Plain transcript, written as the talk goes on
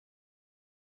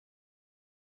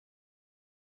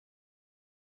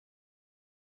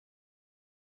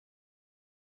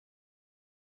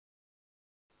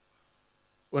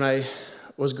When I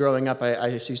was growing up, I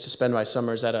used to spend my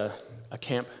summers at a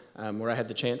camp where I had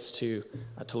the chance to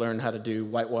learn how to do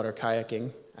whitewater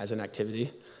kayaking as an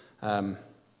activity.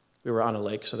 We were on a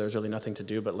lake, so there was really nothing to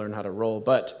do but learn how to roll.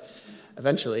 But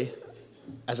eventually,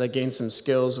 as I gained some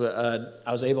skills,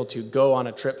 I was able to go on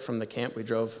a trip from the camp. We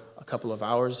drove a couple of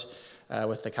hours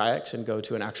with the kayaks and go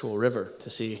to an actual river to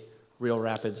see real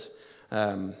rapids.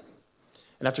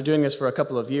 And after doing this for a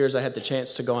couple of years, I had the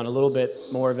chance to go on a little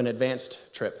bit more of an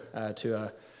advanced trip to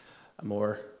a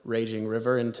more raging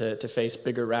river and to face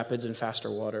bigger rapids and faster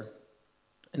water.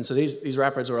 And so these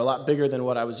rapids were a lot bigger than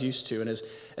what I was used to. And as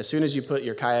soon as you put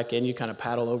your kayak in, you kind of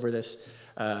paddle over this,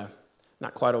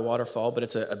 not quite a waterfall, but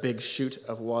it's a big chute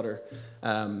of water.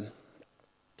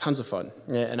 Tons of fun.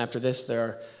 And after this,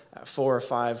 there are 4 or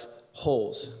 5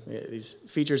 holes, these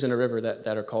features in a river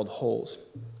that are called holes.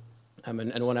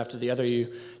 And one after the other,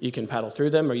 you can paddle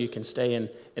through them or you can stay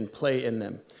and play in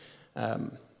them.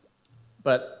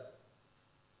 But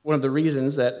one of the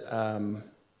reasons that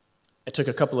it took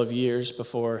a couple of years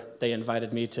before they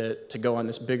invited me to go on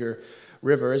this bigger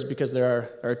river is because there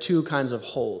are 2 kinds of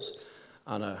holes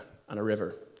on a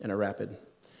river in a rapid.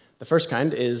 The first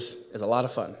kind is a lot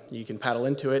of fun. You can paddle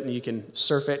into it and you can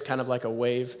surf it kind of like a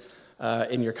wave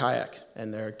in your kayak.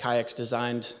 And there are kayaks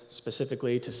designed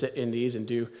specifically to sit in these and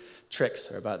do tricks.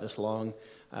 They're about this long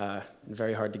and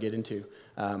very hard to get into,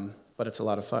 but it's a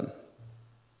lot of fun.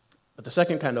 But the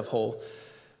second kind of hole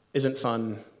isn't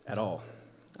fun at all,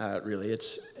 really.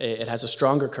 It has a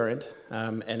stronger current,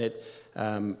 and it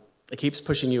keeps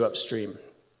pushing you upstream.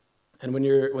 And when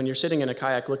you're sitting in a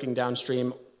kayak looking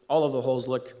downstream, all of the holes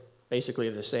look basically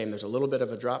the same. There's a little bit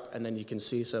of a drop, and then you can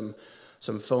see some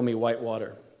foamy white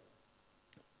water.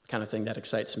 The kind of thing that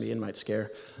excites me and might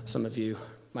scare some of you.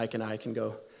 Mike and I can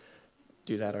go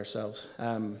do that ourselves.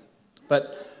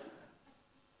 But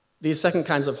these second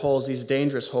kinds of holes, these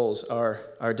dangerous holes,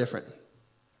 are different.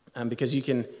 Because you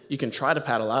can try to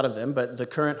paddle out of them, but the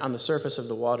current on the surface of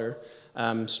the water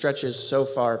stretches so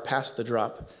far past the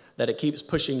drop that it keeps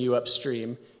pushing you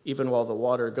upstream, even while the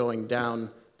water going down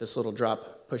this little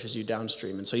drop pushes you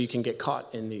downstream. And so you can get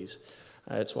caught in these.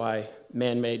 It's why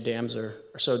man-made dams are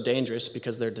so dangerous,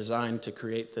 because they're designed to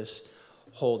create this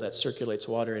hole that circulates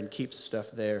water and keeps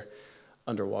stuff there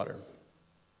underwater.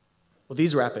 Well,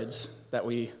 these rapids that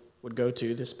we would go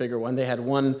to, this bigger one, they had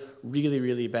one really,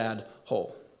 really bad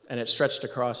hole. And it stretched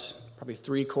across probably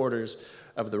 3/4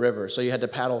 of the river. So you had to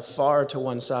paddle far to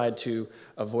one side to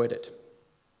avoid it.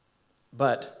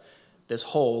 But this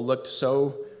hole looked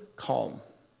so calm,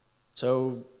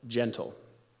 so gentle,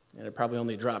 and it probably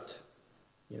only dropped,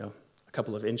 a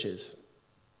couple of inches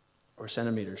or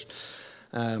centimeters.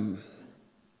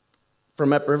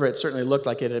 From upriver, it certainly looked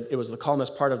like it was the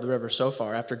calmest part of the river so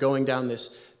far. After going down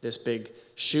this big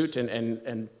chute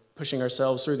and pushing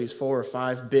ourselves through these 4 or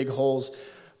 5 big holes,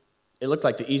 it looked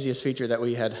like the easiest feature that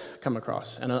we had come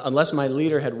across. And unless my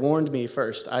leader had warned me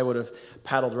first, I would have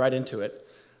paddled right into it,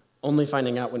 only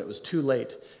finding out when it was too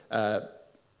late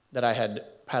that I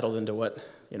had paddled into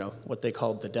what they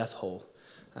called the death hole.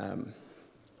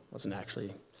 Wasn't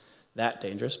actually that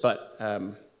dangerous, but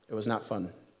it was not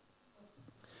fun.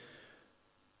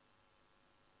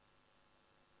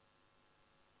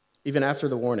 Even after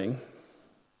the warning,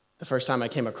 the first time I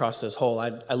came across this hole,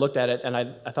 I looked at it and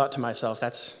I thought to myself,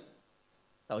 that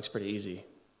looks pretty easy.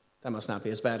 That must not be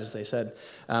as bad as they said.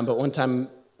 But one time,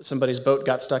 somebody's boat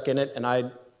got stuck in it, and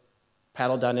I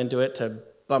paddled down into it to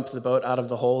bump the boat out of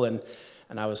the hole, and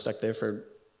I was stuck there for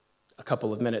a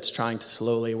couple of minutes trying to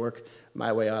slowly work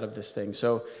my way out of this thing.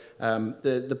 So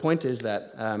the point is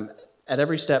that at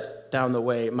every step down the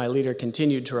way, my leader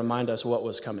continued to remind us what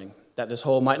was coming, that this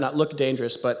hole might not look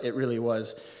dangerous, but it really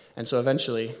was. And so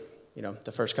eventually,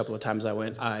 the first couple of times I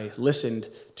went, I listened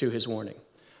to his warning.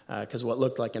 Because what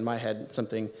looked like in my head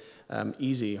something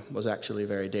easy was actually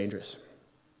very dangerous.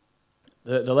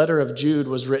 The letter of Jude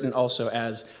was written also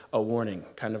as a warning,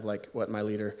 kind of like what my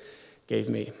leader gave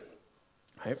me.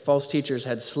 Right? False teachers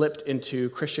had slipped into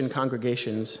Christian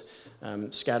congregations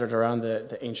scattered around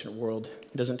the ancient world.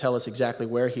 He doesn't tell us exactly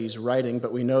where he's writing,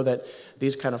 but we know that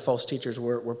these kind of false teachers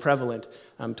were prevalent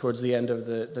towards the end of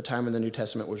the time when the New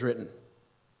Testament was written.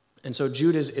 And so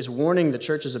Jude is warning the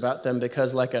churches about them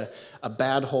because, like a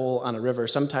bad hole on a river,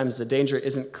 sometimes the danger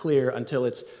isn't clear until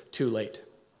it's too late.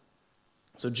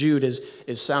 So Jude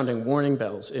is sounding warning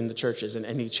bells in the churches,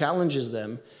 and he challenges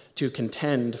them to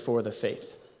contend for the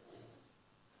faith.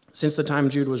 Since the time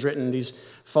Jude was written, these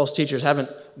false teachers haven't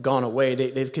gone away.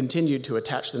 They've continued to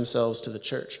attach themselves to the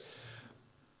church.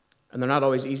 And they're not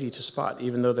always easy to spot,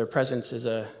 even though their presence is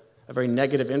a very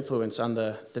negative influence on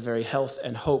the very health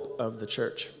and hope of the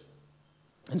church.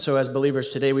 And so as believers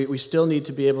today, we still need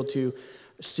to be able to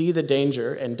see the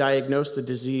danger and diagnose the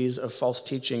disease of false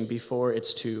teaching before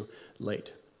it's too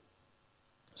late.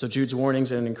 So Jude's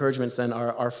warnings and encouragements then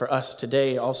are for us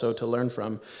today also to learn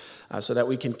from, so that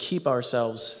we can keep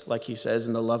ourselves, like he says,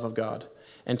 in the love of God,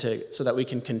 and so that we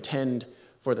can contend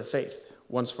for the faith,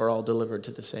 once for all delivered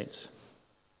to the saints.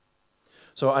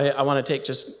 So I want to take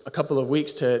just a couple of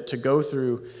weeks to go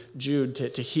through Jude,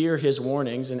 to hear his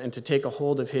warnings and to take a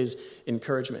hold of his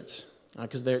encouragements,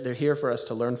 because they're here for us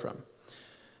to learn from.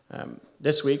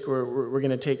 This week, we're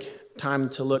going to take time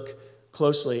to look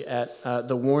closely at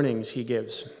the warnings he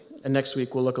gives. And next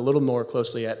week, we'll look a little more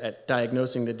closely at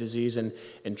diagnosing the disease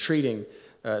and treating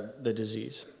the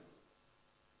disease.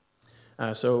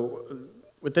 So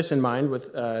with this in mind,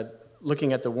 with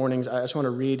looking at the warnings, I just want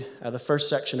to read the first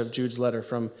section of Jude's letter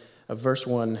from verse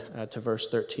 1 to verse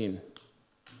 13.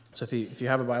 So if you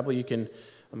have a Bible, you can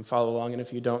follow along, and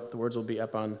if you don't, the words will be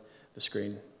up on the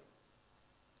screen.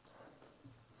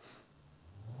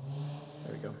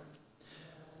 There we go.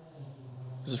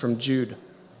 This is from Jude,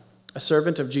 a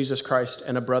servant of Jesus Christ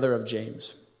and a brother of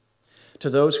James. To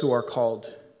those who are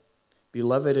called,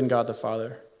 beloved in God the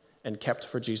Father, and kept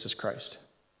for Jesus Christ,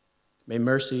 may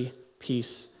mercy,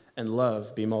 peace, and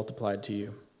love be multiplied to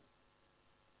you.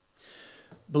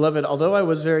 Beloved, although I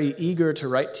was very eager to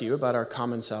write to you about our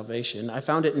common salvation, I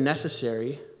found it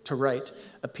necessary to write,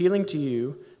 appealing to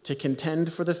you to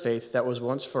contend for the faith that was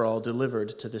once for all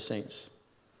delivered to the saints.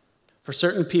 For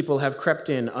certain people have crept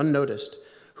in unnoticed,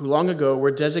 who long ago were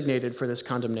designated for this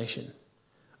condemnation,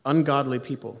 ungodly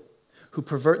people, who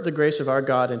pervert the grace of our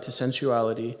God into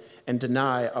sensuality and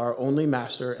deny our only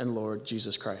Master and Lord,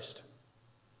 Jesus Christ.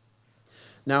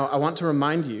 Now, I want to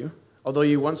remind you, although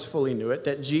you once fully knew it,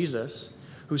 that Jesus,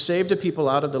 who saved a people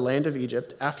out of the land of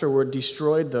Egypt, afterward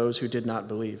destroyed those who did not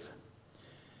believe.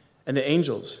 And the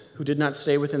angels, who did not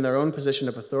stay within their own position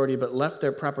of authority, but left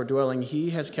their proper dwelling,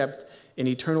 he has kept in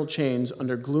eternal chains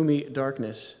under gloomy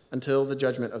darkness until the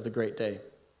judgment of the great day.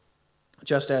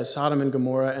 Just as Sodom and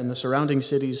Gomorrah and the surrounding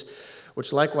cities,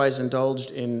 which likewise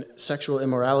indulged in sexual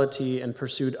immorality and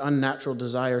pursued unnatural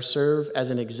desire, serve as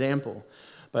an example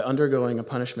by undergoing a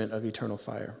punishment of eternal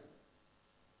fire.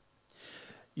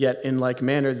 Yet in like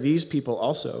manner, these people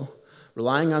also,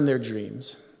 relying on their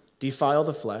dreams, defile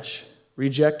the flesh,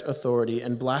 reject authority,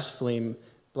 and blaspheme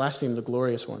the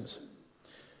glorious ones.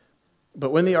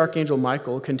 But when the archangel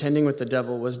Michael, contending with the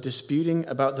devil, was disputing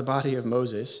about the body of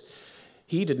Moses,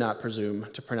 he did not presume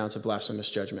to pronounce a blasphemous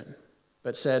judgment,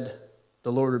 but said,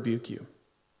 "The Lord rebuke you."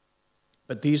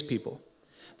 But these people,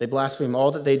 they blaspheme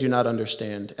all that they do not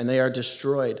understand, and they are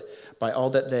destroyed by all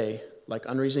that they, like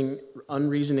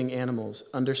unreasoning animals,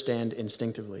 understand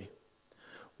instinctively.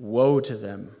 Woe to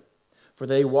them, for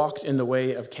they walked in the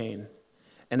way of Cain,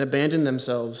 and abandoned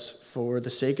themselves for the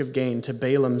sake of gain to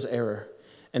Balaam's error,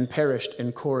 and perished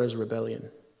in Korah's rebellion.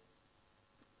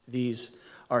 These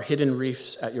are hidden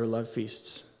reefs at your love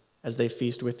feasts, as they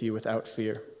feast with you without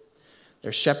fear.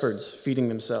 They're shepherds feeding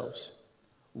themselves,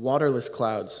 waterless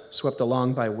clouds swept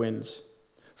along by winds,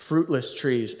 fruitless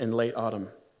trees in late autumn,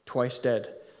 twice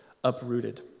dead,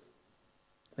 uprooted.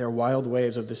 They are wild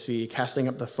waves of the sea, casting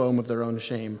up the foam of their own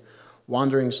shame,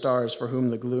 wandering stars for whom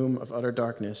the gloom of utter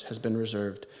darkness has been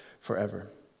reserved forever.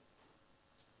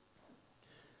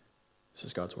 This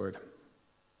is God's word.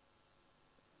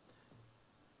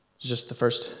 It's just the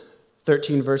first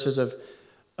 13 verses of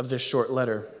this short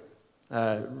letter,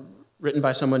 written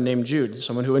by someone named Jude,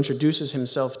 someone who introduces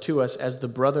himself to us as the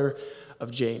brother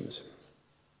of James.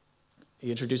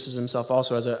 He introduces himself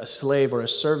also as a slave or a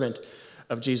servant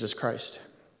of Jesus Christ.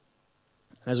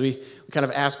 As we kind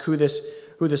of ask who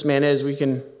this man is, we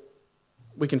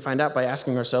can find out by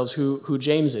asking ourselves who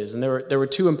James is. And there were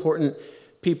two important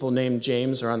people named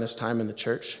James around this time in the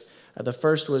church. The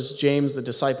first was James, the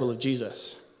disciple of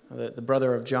Jesus, the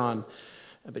brother of John.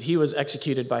 But he was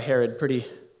executed by Herod pretty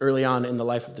early on in the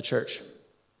life of the church.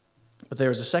 But there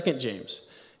was a second James.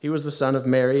 He was the son of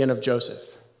Mary and of Joseph,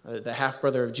 the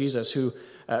half-brother of Jesus, who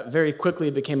very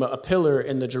quickly became a pillar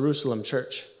in the Jerusalem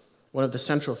church, one of the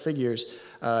central figures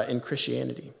in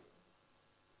Christianity.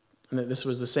 And this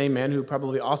was the same man who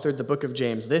probably authored the book of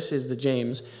James. This is the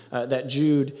James that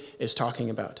Jude is talking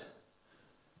about.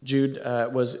 Jude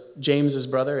was James's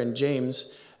brother, and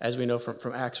James, as we know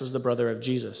from Acts, was the brother of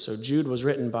Jesus. So Jude was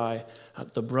written by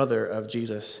the brother of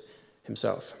Jesus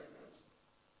himself.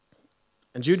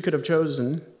 And Jude could have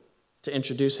chosen to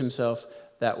introduce himself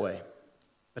that way,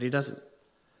 but he doesn't.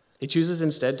 He chooses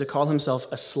instead to call himself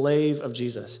a slave of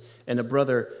Jesus and a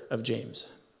brother of James.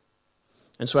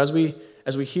 And so as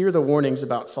we hear the warnings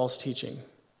about false teaching,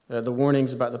 the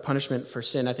warnings about the punishment for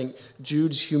sin. I think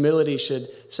Jude's humility should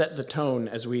set the tone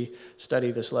as we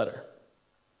study this letter.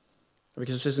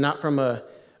 Because this is not from a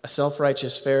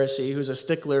self-righteous Pharisee who's a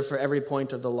stickler for every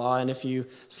point of the law, and if you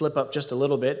slip up just a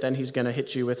little bit, then he's going to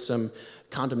hit you with some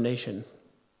condemnation.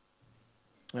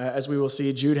 As we will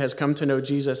see, Jude has come to know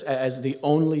Jesus as the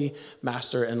only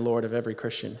master and Lord of every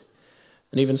Christian.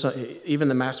 And even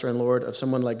the master and Lord of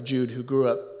someone like Jude, who grew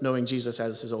up knowing Jesus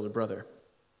as his older brother.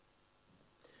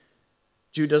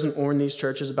 Jude doesn't warn these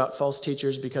churches about false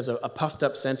teachers because of a puffed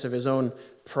up sense of his own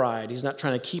pride. He's not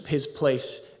trying to keep his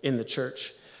place in the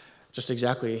church, just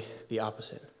exactly the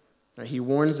opposite. He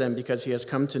warns them because he has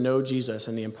come to know Jesus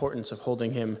and the importance of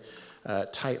holding him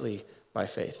tightly by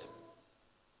faith.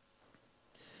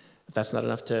 If that's not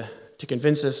enough to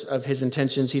convince us of his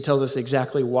intentions, he tells us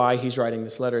exactly why he's writing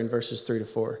this letter in verses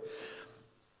 3-4.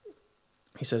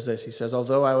 He says this, he says,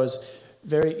 although I was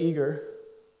very eager...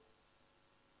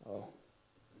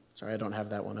 Sorry, I don't have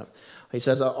that one up. He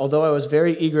says, although I was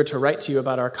very eager to write to you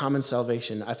about our common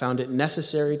salvation, I found it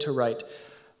necessary to write,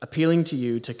 appealing to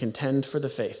you to contend for the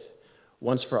faith,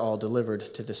 once for all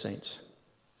delivered to the saints.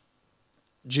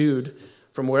 Jude,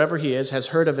 from wherever he is, has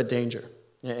heard of a danger.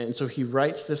 And so he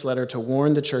writes this letter to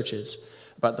warn the churches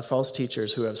about the false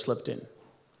teachers who have slipped in.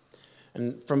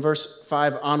 And from verse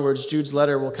 5 onwards, Jude's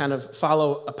letter will kind of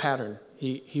follow a pattern.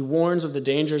 He warns of the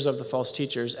dangers of the false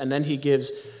teachers, and then he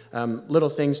gives little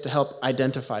things to help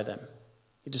identify them.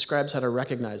 He describes how to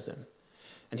recognize them.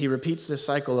 And he repeats this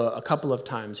cycle a couple of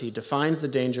times. He defines the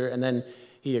danger, and then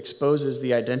he exposes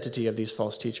the identity of these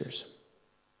false teachers.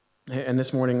 And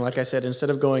this morning, like I said,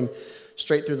 instead of going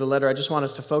straight through the letter, I just want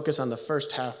us to focus on the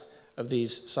first half of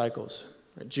these cycles.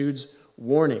 Jude's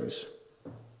warnings.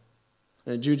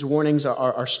 And Jude's warnings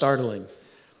are startling,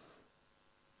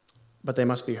 but they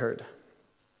must be heard.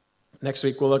 Next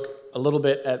week, we'll look a little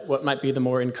bit at what might be the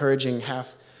more encouraging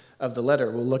half of the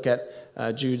letter. We'll look at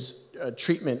Jude's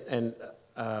treatment and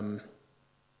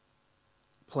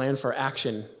plan for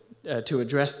action to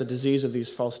address the disease of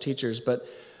these false teachers. But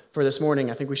for this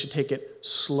morning, I think we should take it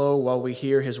slow while we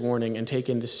hear his warning and take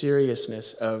in the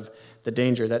seriousness of the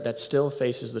danger that still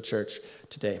faces the church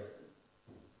today.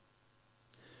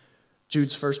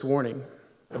 Jude's first warning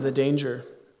of the danger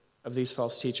of these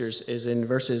false teachers is in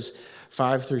verses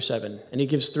 5-7. And he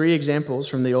gives 3 examples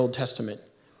from the Old Testament.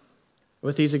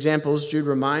 With these examples, Jude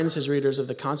reminds his readers of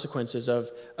the consequences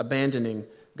of abandoning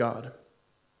God.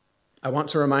 I want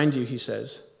to remind you, he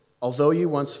says, although you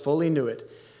once fully knew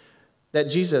it, that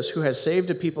Jesus, who has saved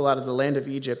a people out of the land of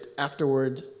Egypt,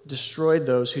 afterward destroyed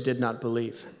those who did not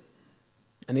believe.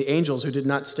 And the angels who did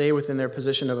not stay within their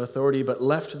position of authority but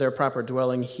left their proper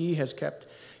dwelling, he has kept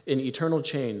in eternal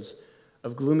chains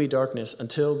of gloomy darkness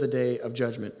until the day of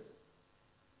judgment.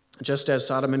 Just as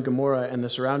Sodom and Gomorrah and the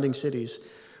surrounding cities,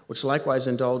 which likewise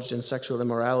indulged in sexual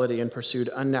immorality and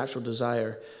pursued unnatural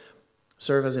desire,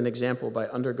 serve as an example by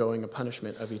undergoing a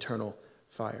punishment of eternal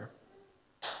fire.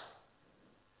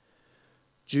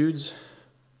 Jude's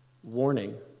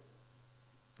warning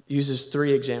uses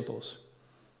 3 examples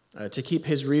to keep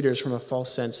his readers from a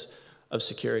false sense of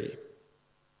security.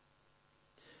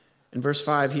 In verse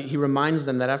 5, he reminds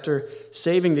them that after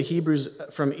saving the Hebrews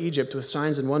from Egypt with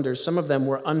signs and wonders, some of them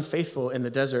were unfaithful in the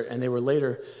desert and they were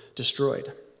later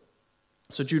destroyed.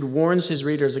 So Jude warns his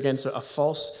readers against a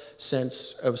false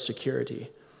sense of security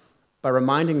by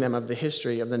reminding them of the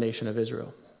history of the nation of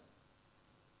Israel.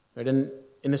 Right? And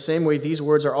in the same way, these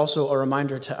words are also a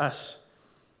reminder to us,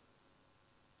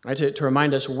 right? To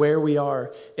remind us where we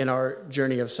are in our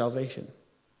journey of salvation.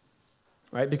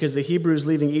 Right? Because the Hebrews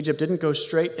leaving Egypt didn't go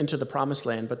straight into the promised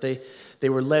land, but they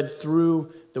were led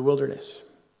through the wilderness.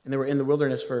 And they were in the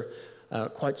wilderness for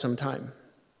quite some time.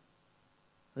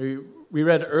 We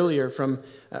read earlier from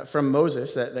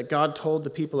Moses that God told the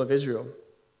people of Israel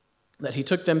that he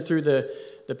took them through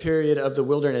the period of the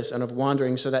wilderness and of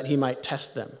wandering so that he might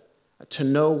test them, to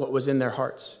know what was in their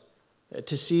hearts,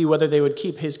 to see whether they would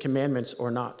keep his commandments or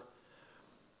not.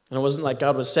 And it wasn't like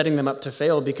God was setting them up to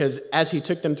fail, because as he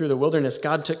took them through the wilderness,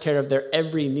 God took care of their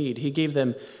every need. He gave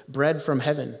them bread from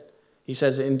heaven. He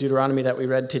says in Deuteronomy that we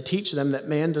read, to teach them that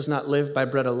man does not live by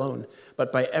bread alone,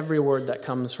 but by every word that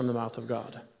comes from the mouth of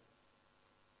God.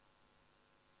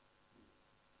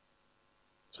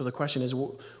 So the question is,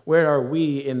 where are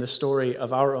we in the story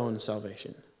of our own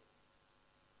salvation?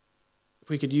 If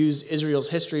we could use Israel's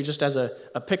history just as a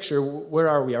picture, where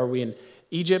are we? Are we in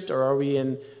Egypt, or are we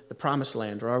in the promised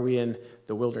land, or are we in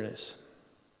the wilderness?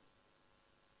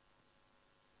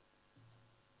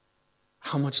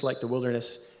 How much like the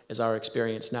wilderness is our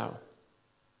experience now?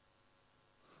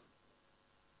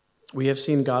 We have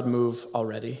seen God move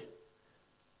already.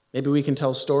 Maybe we can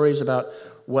tell stories about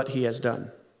what he has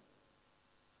done.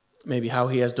 Maybe how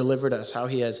he has delivered us, how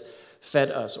he has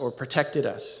fed us or protected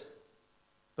us.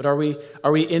 But are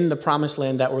we in the promised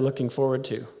land that we're looking forward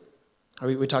to?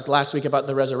 We talked last week about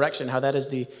the resurrection, how that is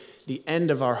the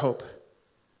end of our hope.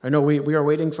 I know we are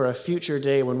waiting for a future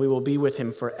day when we will be with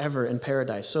him forever in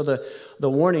paradise. So the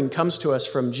warning comes to us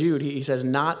from Jude. He says,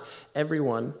 not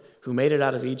everyone who made it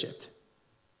out of Egypt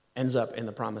ends up in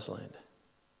the promised land.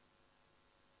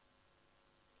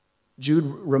 Jude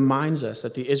reminds us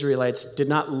that the Israelites did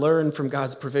not learn from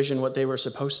God's provision what they were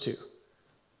supposed to.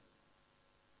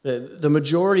 The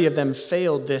majority of them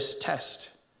failed this test,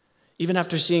 even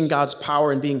after seeing God's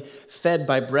power and being fed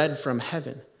by bread from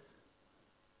heaven.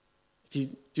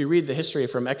 If you read the history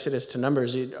from Exodus to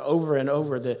Numbers, over and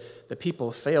over the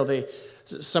people fail.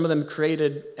 Some of them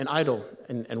created an idol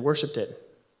and worshipped it.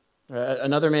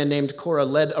 Another man named Korah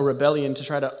led a rebellion to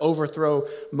try to overthrow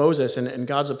Moses and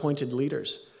God's appointed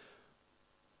leaders.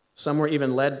 Some were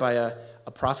even led by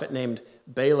a prophet named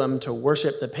Balaam to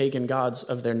worship the pagan gods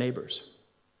of their neighbors.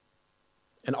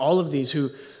 And all of these who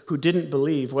didn't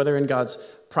believe, whether in God's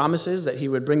promises that he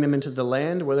would bring them into the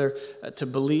land, whether to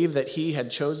believe that he had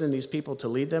chosen these people to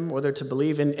lead them, whether to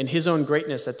believe in his own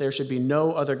greatness, that there should be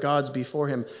no other gods before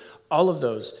him, all of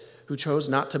those who chose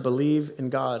not to believe in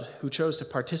God, who chose to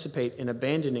participate in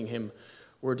abandoning him,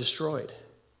 were destroyed.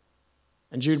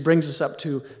 And Jude brings us up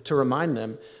to remind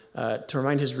them, to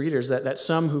remind his readers that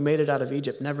some who made it out of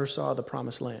Egypt never saw the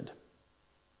promised land.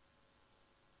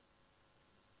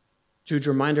 Jude's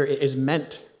reminder is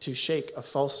meant to shake a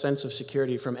false sense of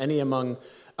security from any among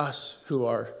us who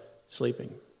are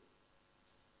sleeping.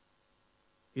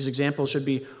 These examples should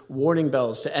be warning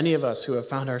bells to any of us who have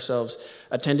found ourselves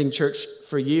attending church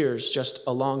for years just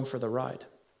along for the ride.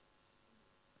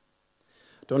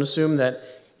 Don't assume that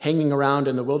hanging around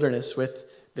in the wilderness with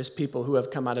this people who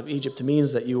have come out of Egypt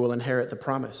means that you will inherit the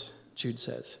promise, Jude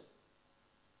says.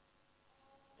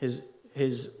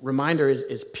 His reminder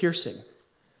is piercing.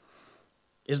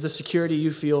 Is the security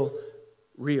you feel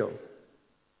real?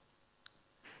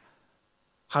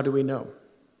 How do we know?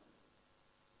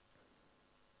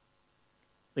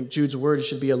 I think Jude's words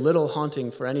should be a little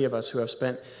haunting for any of us who have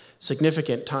spent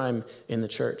significant time in the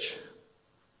church.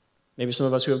 Maybe some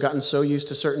of us who have gotten so used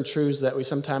to certain truths that we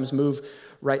sometimes move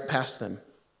right past them.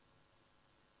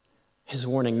 His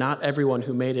warning, not everyone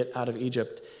who made it out of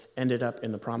Egypt ended up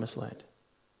in the promised land.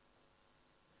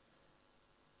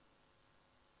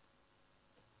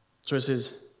 So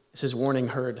is his warning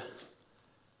heard?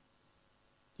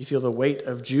 You feel the weight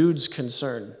of Jude's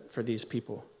concern for these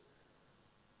people,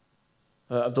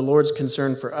 of the Lord's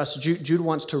concern for us. Jude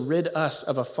wants to rid us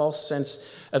of a false sense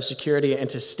of security and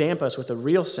to stamp us with a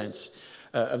real sense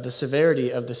of the severity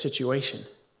of the situation.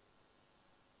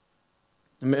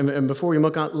 And before we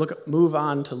move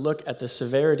on to look at the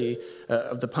severity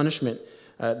of the punishment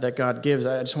that God gives,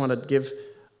 I just want to give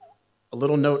a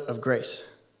little note of grace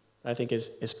I think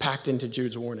is packed into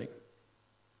Jude's warning.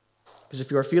 Because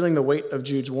if you are feeling the weight of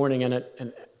Jude's warning,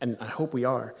 and I hope we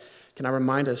are, can I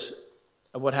remind us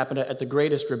of what happened at the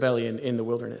greatest rebellion in the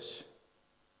wilderness?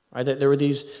 Right? That there were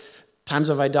these times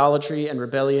of idolatry and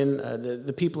rebellion.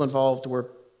 The people involved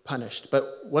were punished.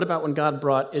 But what about when God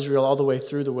brought Israel all the way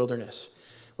through the wilderness?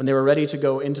 When they were ready to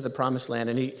go into the promised land,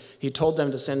 and he told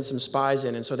them to send some spies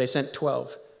in, and so they sent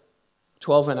 12.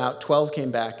 12 went out, 12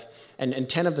 came back, and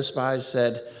 10 of the spies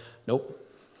said, nope,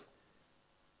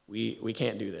 we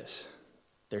can't do this.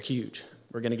 They're huge.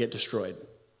 We're going to get destroyed.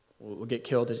 We'll get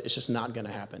killed. It's just not going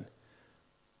to happen.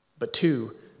 But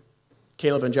 2,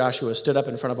 Caleb and Joshua, stood up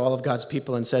in front of all of God's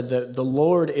people and said, the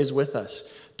Lord is with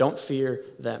us. Don't fear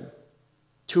them.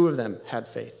 2 of them had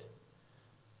faith.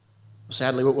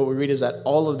 Sadly, what we read is that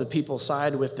all of the people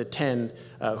side with the 10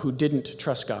 who didn't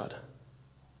trust God.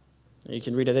 You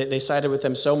can read it. They sided with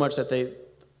them so much that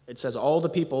it says all the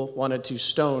people wanted to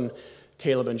stone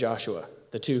Caleb and Joshua,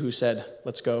 the 2 who said,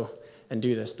 let's go and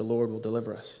do this. The Lord will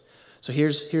deliver us. So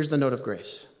here's the note of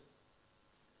grace.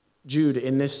 Jude,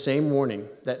 in this same warning,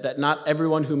 that not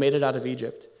everyone who made it out of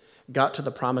Egypt got to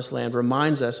the promised land,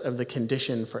 reminds us of the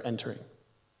condition for entering.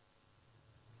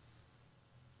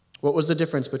 What was the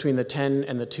difference between the 10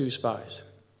 and the 2 spies?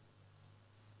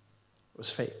 It was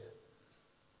faith.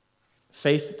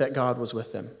 Faith that God was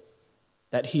with them,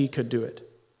 that he could do it.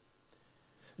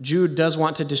 Jude does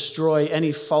want to destroy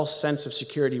any false sense of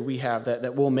security we have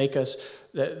that will make us,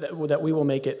 that we will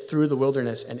make it through the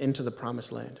wilderness and into the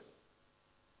promised land.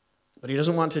 But he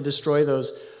doesn't want to destroy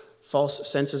those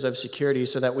false senses of security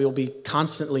so that we will be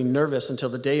constantly nervous until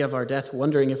the day of our death,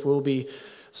 wondering if we'll be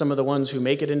some of the ones who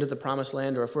make it into the promised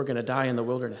land or if we're going to die in the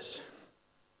wilderness.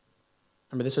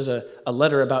 Remember, this is a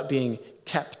letter about being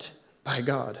kept by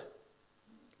God.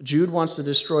 Jude wants to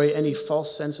destroy any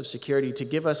false sense of security to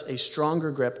give us a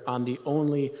stronger grip on the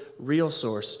only real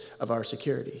source of our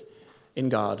security, in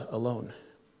God alone.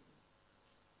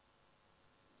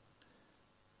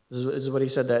 This is what he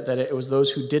said, that it was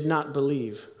those who did not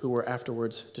believe who were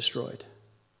afterwards destroyed.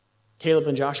 Caleb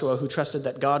and Joshua, who trusted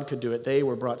that God could do it, they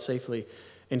were brought safely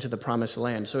into the promised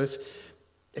land. So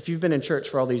if you've been in church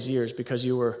for all these years because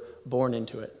you were born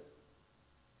into it,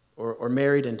 or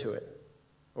married into it,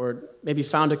 or maybe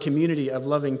found a community of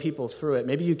loving people through it,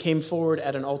 maybe you came forward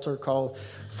at an altar call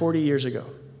 40 years ago.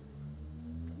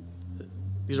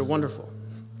 These are wonderful.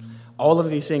 All of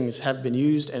these things have been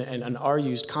used and are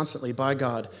used constantly by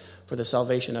God for the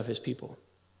salvation of his people.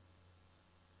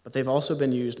 But they've also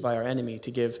been used by our enemy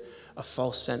to give a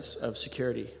false sense of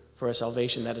security for a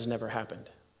salvation that has never happened.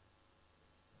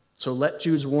 So let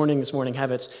Jude's warning this morning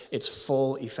have its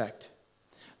full effect.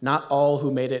 Not all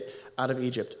who made it out of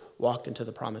Egypt walked into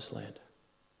the promised land.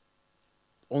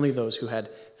 Only those who had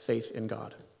faith in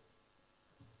God.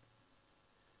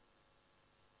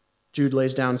 Jude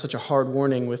lays down such a hard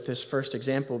warning with this first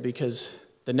example because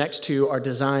the next two are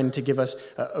designed to give us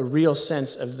a real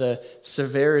sense of the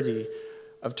severity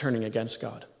of turning against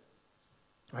God.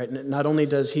 Right? Not only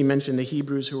does he mention the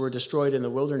Hebrews who were destroyed in the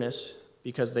wilderness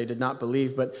because they did not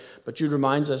believe, but Jude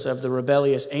reminds us of the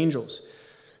rebellious angels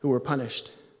who were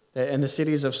punished, and the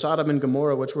cities of Sodom and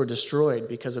Gomorrah which were destroyed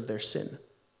because of their sin.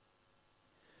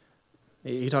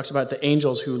 He talks about the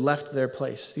angels who left their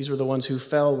place. These were the ones who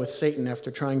fell with Satan after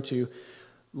trying to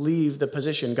leave the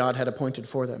position God had appointed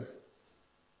for them.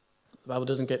 The Bible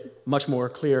doesn't get much more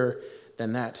clear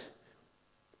than that.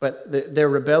 But their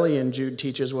rebellion, Jude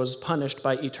teaches, was punished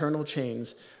by eternal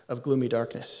chains of gloomy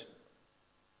darkness.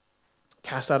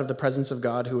 Cast out of the presence of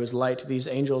God, who is light, these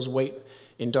angels wait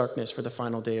in darkness for the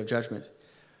final day of judgment.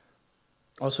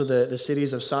 Also, the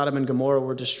cities of Sodom and Gomorrah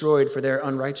were destroyed for their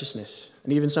unrighteousness.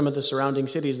 And even some of the surrounding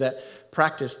cities that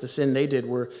practiced the sin they did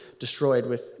were destroyed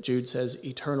with, Jude says,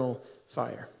 eternal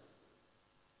fire.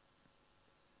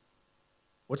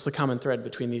 What's the common thread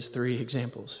between these three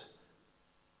examples,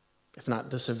 if not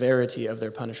the severity of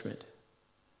their punishment?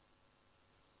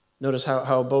 Notice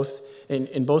how both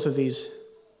in both of these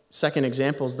second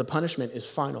examples, the punishment is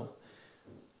final,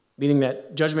 meaning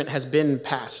that judgment has been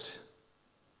passed.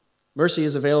 Mercy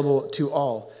is available to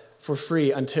all for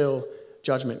free until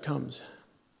judgment comes.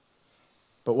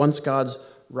 But once God's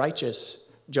righteous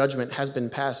judgment has been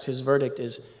passed, his verdict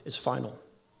is final.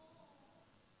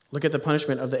 Look at the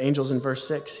punishment of the angels in verse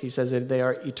 6. He says that they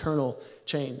are eternal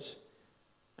chains.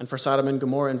 And for Sodom and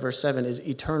Gomorrah in verse 7 is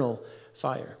eternal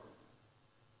fire.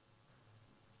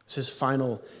 This is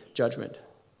final judgment.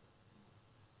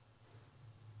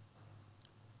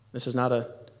 This is not a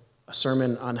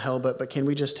sermon on hell, but can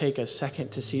we just take a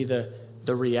second to see the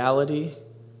reality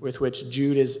with which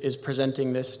Jude is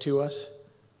presenting this to us?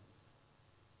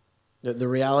 The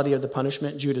reality of the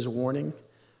punishment Jude is warning.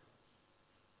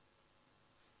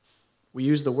 We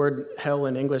use the word hell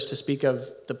in English to speak of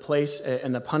the place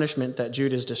and the punishment that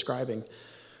Jude is describing.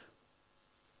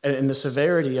 And the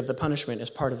severity of the punishment is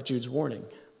part of Jude's warning.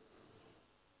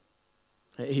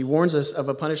 He warns us of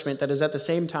a punishment that is at the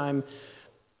same time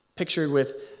pictured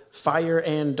with fire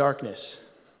and darkness,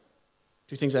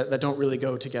 two things that don't really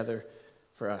go together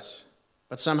for us.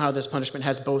 But somehow this punishment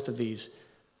has both of these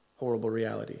horrible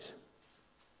realities.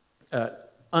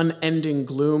 Unending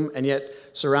gloom, and yet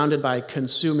surrounded by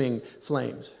consuming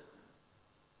flames.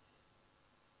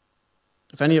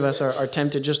 If any of us are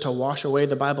tempted just to wash away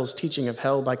the Bible's teaching of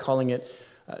hell by calling it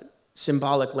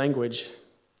symbolic language,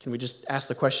 can we just ask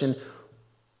the question,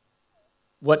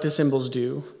 what do symbols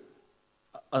do?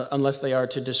 Unless they are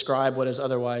to describe what is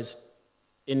otherwise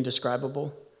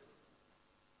indescribable.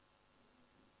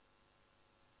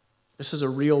 This is a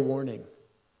real warning.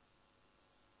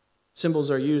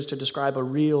 Symbols are used to describe a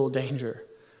real danger.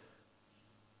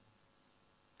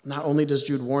 Not only does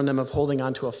Jude warn them of holding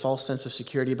on to a false sense of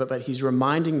security, but he's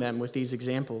reminding them with these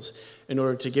examples in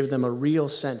order to give them a real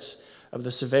sense of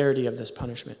the severity of this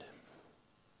punishment.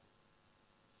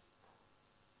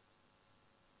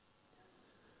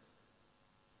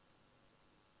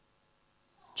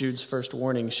 Jude's first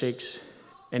warning shakes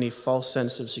any false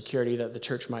sense of security that the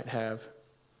church might have.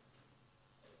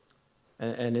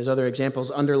 And his other examples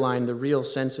underline the real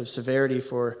sense of severity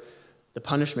for the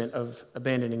punishment of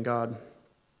abandoning God.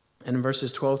 And in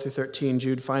verses 12 through 13,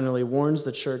 Jude finally warns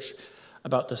the church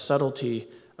about the subtlety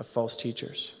of false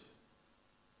teachers.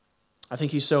 I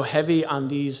think he's so heavy on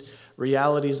these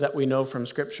realities that we know from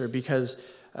Scripture because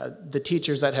the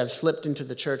teachers that have slipped into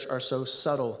the church are so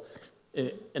subtle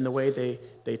in the way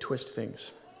they twist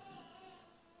things.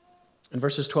 In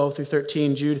verses 12 through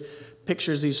 13, Jude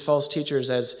pictures these false teachers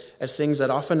as things that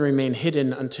often remain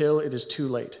hidden until it is too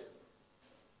late.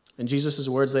 In Jesus'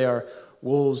 words, they are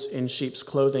wolves in sheep's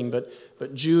clothing,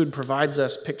 but Jude provides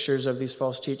us pictures of these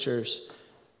false teachers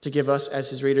to give us, as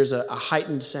his readers, a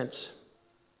heightened sense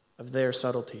of their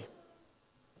subtlety.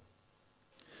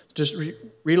 Just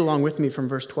read along with me from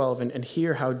verse 12 and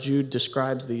hear how Jude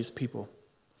describes these people.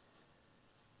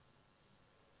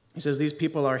 He says, "These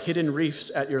people are hidden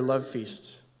reefs at your love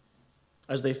feasts,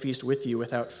 as they feast with you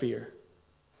without fear.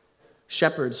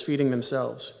 Shepherds feeding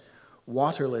themselves,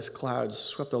 waterless clouds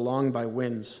swept along by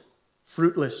winds,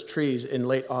 fruitless trees in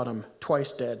late autumn,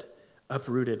 twice dead,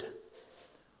 uprooted.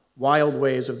 Wild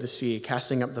waves of the sea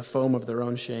casting up the foam of their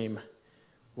own shame,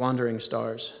 wandering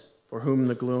stars, for whom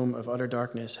the gloom of utter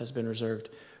darkness has been reserved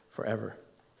forever."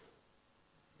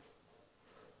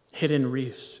 Hidden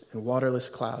reefs and waterless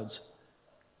clouds,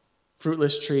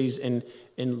 fruitless trees in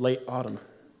late autumn.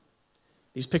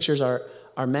 These pictures are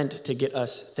meant to get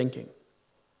us thinking.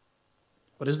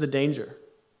 What is the danger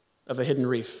of a hidden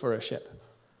reef for a ship?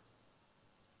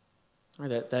 Or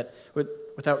that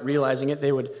without realizing it,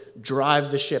 they would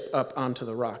drive the ship up onto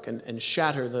the rock and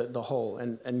shatter the hull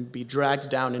and be dragged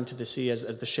down into the sea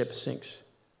as the ship sinks.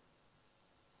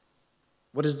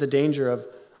 What is the danger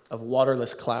of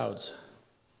waterless clouds,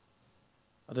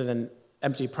 other than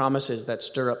empty promises that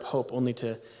stir up hope only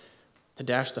to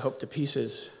dash the hope to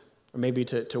pieces, or maybe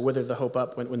to wither the hope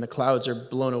up when the clouds are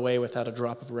blown away without a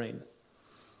drop of rain?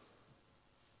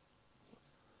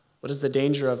 What is the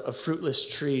danger of fruitless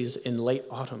trees in late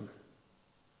autumn?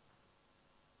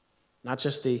 Not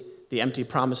just the empty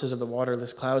promises of the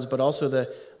waterless clouds, but also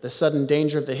the sudden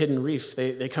danger of the hidden reef.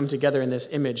 They come together in this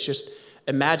image. Just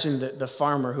imagine the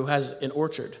farmer who has an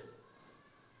orchard,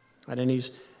 right? And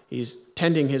he's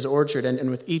tending his orchard, and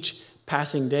with each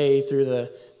passing day through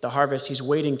the harvest, he's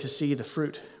waiting to see the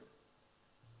fruit.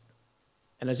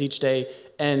 And as each day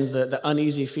ends, the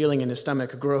uneasy feeling in his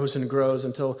stomach grows and grows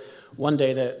until one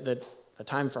day the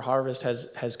time for harvest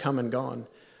has come and gone,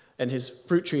 and his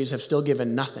fruit trees have still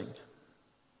given nothing.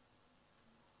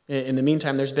 In the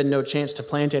meantime, there's been no chance to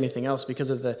plant anything else because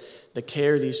of the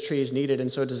care these trees needed,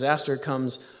 and so disaster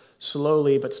comes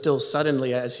slowly but still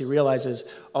suddenly as he realizes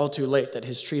all too late that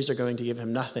his trees are going to give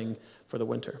him nothing for the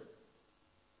winter.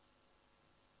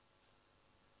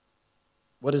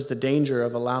 What is the danger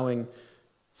of allowing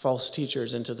false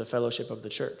teachers into the fellowship of the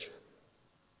church?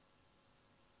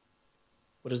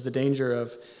 What is the danger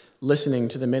of listening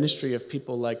to the ministry of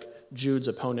people like Jude's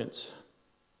opponents?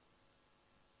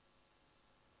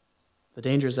 The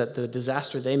danger is that the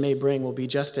disaster they may bring will be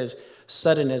just as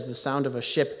sudden as the sound of a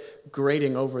ship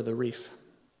grating over the reef.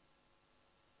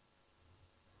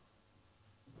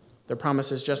 Their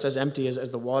promise is just as empty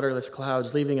as the waterless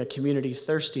clouds, leaving a community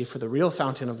thirsty for the real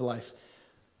fountain of life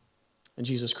in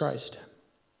Jesus Christ.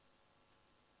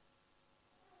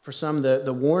 For some,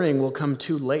 the warning will come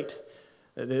too late.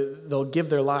 They'll give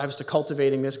their lives to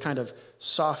cultivating this kind of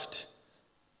soft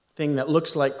thing that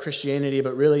looks like Christianity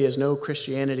but really is no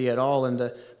Christianity at all. And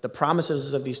the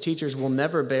promises of these teachers will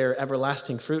never bear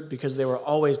everlasting fruit because they were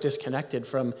always disconnected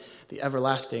from the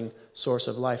everlasting source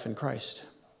of life in Christ.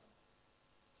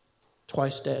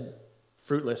 Twice dead,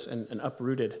 fruitless, and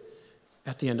uprooted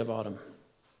at the end of autumn.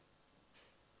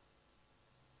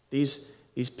 These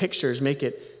pictures make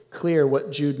it clear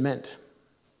what Jude meant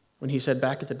when he said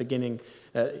back at the beginning,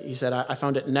 he said, I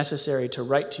found it necessary to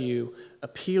write to you,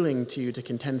 appealing to you to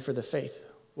contend for the faith,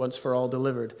 once for all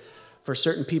delivered. For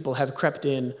certain people have crept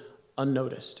in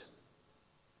unnoticed.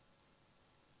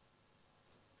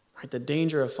 Right? The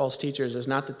danger of false teachers is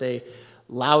not that they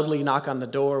loudly knock on the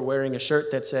door wearing a shirt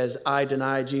that says, I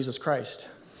deny Jesus Christ.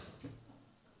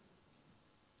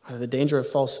 The danger of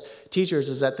false teachers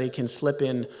is that they can slip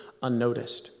in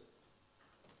unnoticed.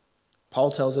 Paul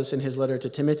tells us in his letter to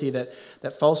Timothy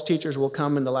that false teachers will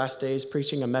come in the last days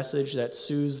preaching a message that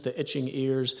soothes the itching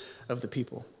ears of the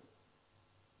people.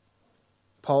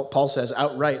 Paul says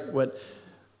outright what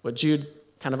Jude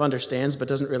kind of understands but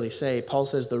doesn't really say. Paul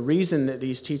says the reason that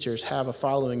these teachers have a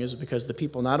following is because the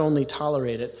people not only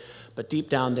tolerate it, but deep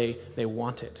down they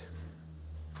want it.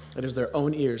 It is their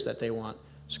own ears that they want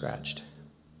scratched.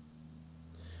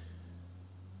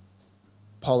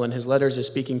 Paul in his letters is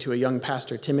speaking to a young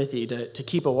pastor, Timothy, to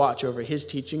keep a watch over his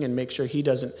teaching and make sure he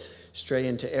doesn't stray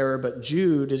into error. But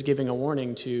Jude is giving a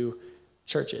warning to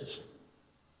churches.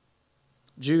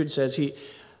 Jude says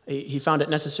he found it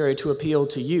necessary to appeal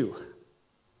to you.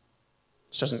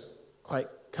 This doesn't quite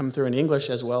come through in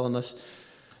English as well unless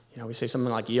we say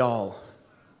something like y'all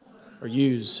or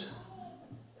yous.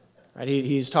 Right?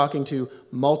 He's talking to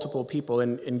multiple people.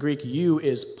 In Greek, you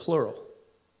is plural.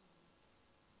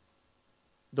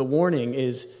 The warning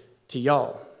is to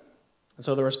y'all. And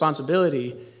so the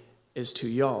responsibility is to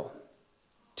y'all,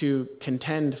 to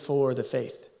contend for the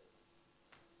faith.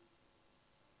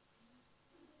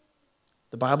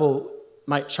 The Bible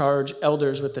might charge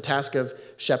elders with the task of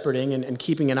shepherding and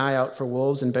keeping an eye out for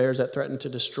wolves and bears that threaten to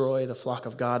destroy the flock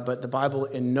of God, but the Bible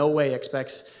in no way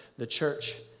expects the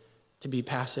church to be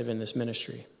passive in this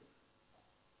ministry.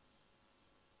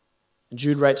 And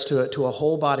Jude writes to a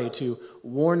whole body to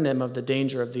warn them of the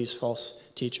danger of these false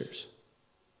teachers,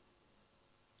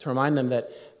 to remind them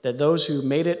that those who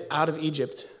made it out of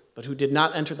Egypt but who did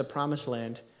not enter the promised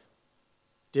land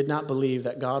did not believe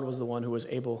that God was the one who was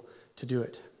able to do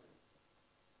it.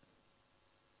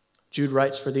 Jude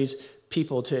writes for these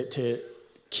people to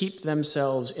keep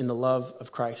themselves in the love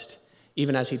of Christ,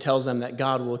 even as he tells them that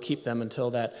God will keep them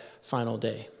until that final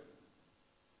day.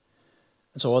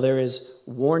 And so while there is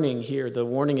warning here, the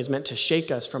warning is meant to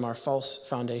shake us from our false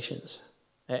foundations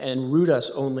and root us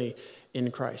only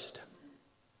in Christ.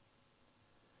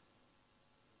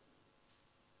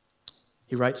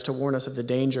 He writes to warn us of the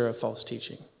danger of false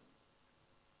teaching.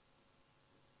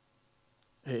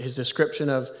 His description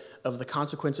of the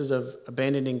consequences of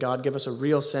abandoning God give us a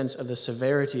real sense of the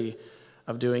severity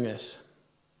of doing this.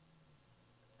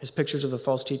 His pictures of the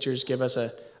false teachers give us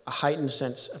a heightened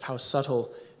sense of how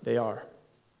subtle they are.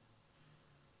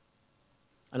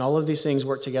 And all of these things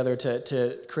work together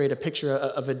to create a picture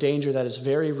of a danger that is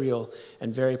very real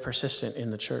and very persistent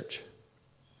in the church.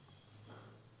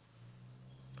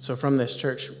 So from this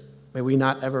church, may we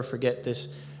not ever forget this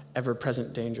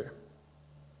ever-present danger.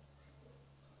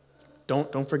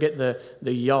 Don't forget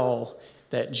the y'all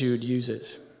that Jude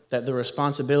uses, that the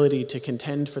responsibility to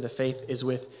contend for the faith is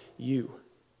with you.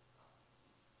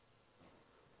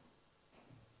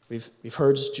 We've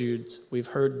heard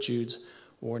Jude's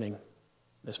warning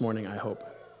this morning, I hope.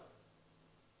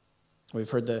 We've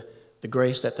heard the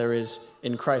grace that there is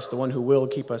in Christ, the one who will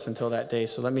keep us until that day.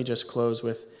 So let me just close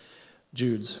with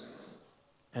Jude's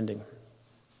ending.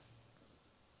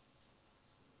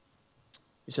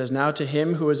 He says, "Now to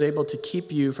him who is able to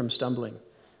keep you from stumbling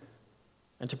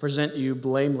and to present you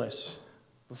blameless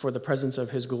before the presence of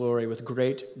his glory with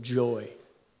great joy,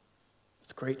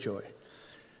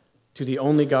 to the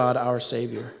only God, our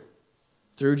Savior,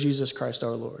 through Jesus Christ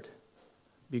our Lord,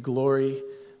 be glory,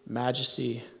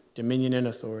 majesty, dominion, and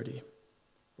authority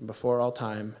from before all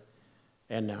time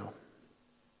and now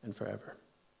and forever."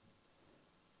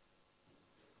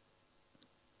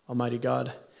 Almighty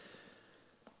God,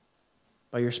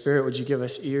 by your Spirit, would you give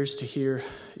us ears to hear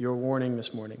your warning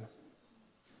this morning?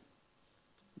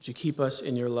 Would you keep us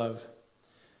in your love?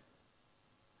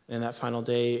 And in that final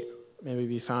day, may we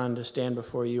be found to stand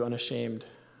before you unashamed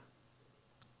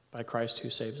by Christ who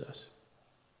saves us.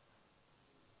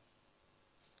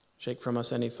 Shake from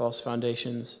us any false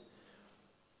foundations,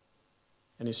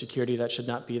 any security that should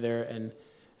not be there, and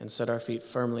set our feet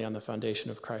firmly on the foundation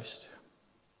of Christ.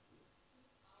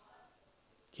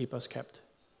 Keep us kept.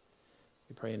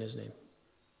 We pray in his name.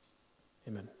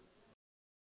 Amen.